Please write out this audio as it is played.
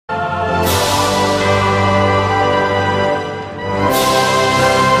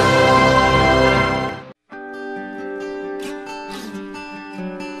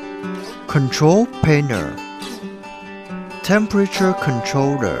Control panel, temperature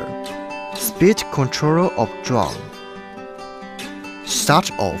controller, speed controller of drum,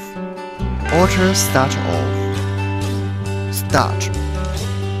 start off, auto start off, start,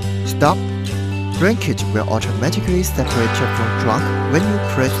 stop. Balanket will automatically separate from trunk when you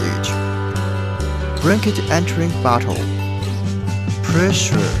press it. Balanket entering bottle,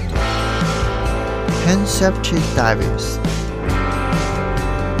 pressure, hand safety device.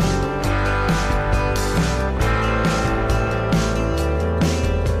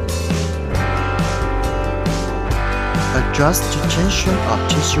 Adjust the tension of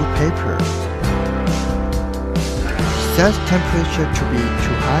tissue paper. Set temperature to be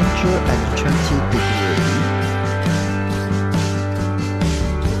 220 degrees.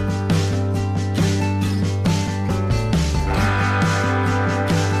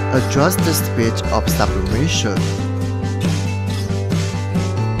 Adjust the speed of sublimation.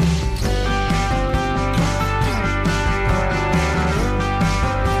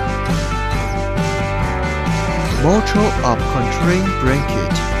 Motor of controlling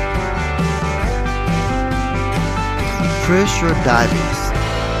balanket. Pressure device.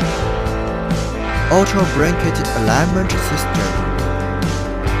 Auto balanket alignment system.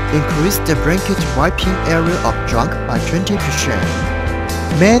 Increase the balanket wiping area of trunk by 20%.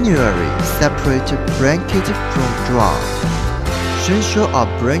 Manually separate balanket from drum. Sensor of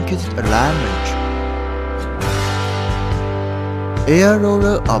balanket alignment. Air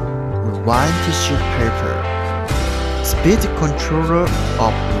roller of rewind tissue paper. Speed controller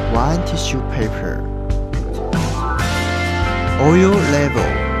of rewind tissue paper. Oil level.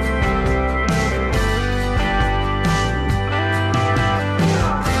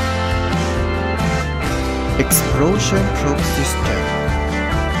 Explosion proof system.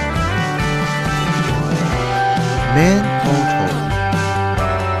 Main auto.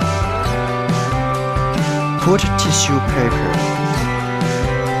 Put tissue paper.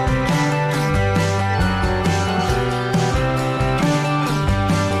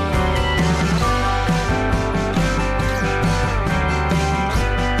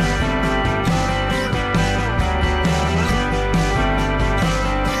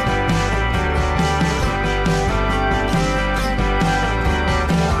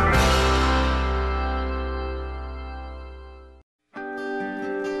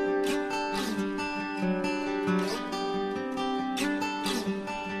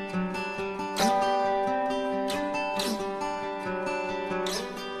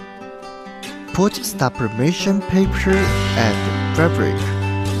 Put sublimation paper and fabric.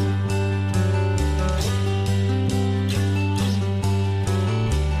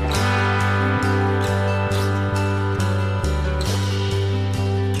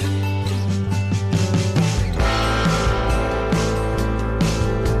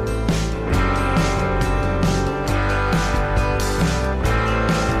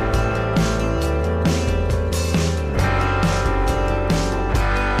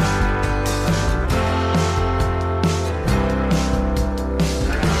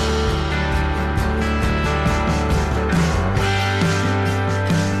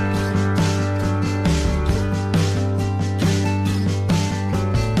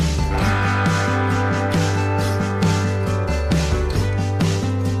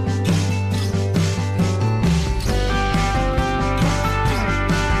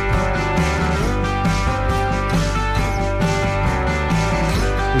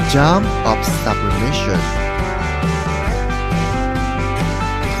 Jump of sublimation.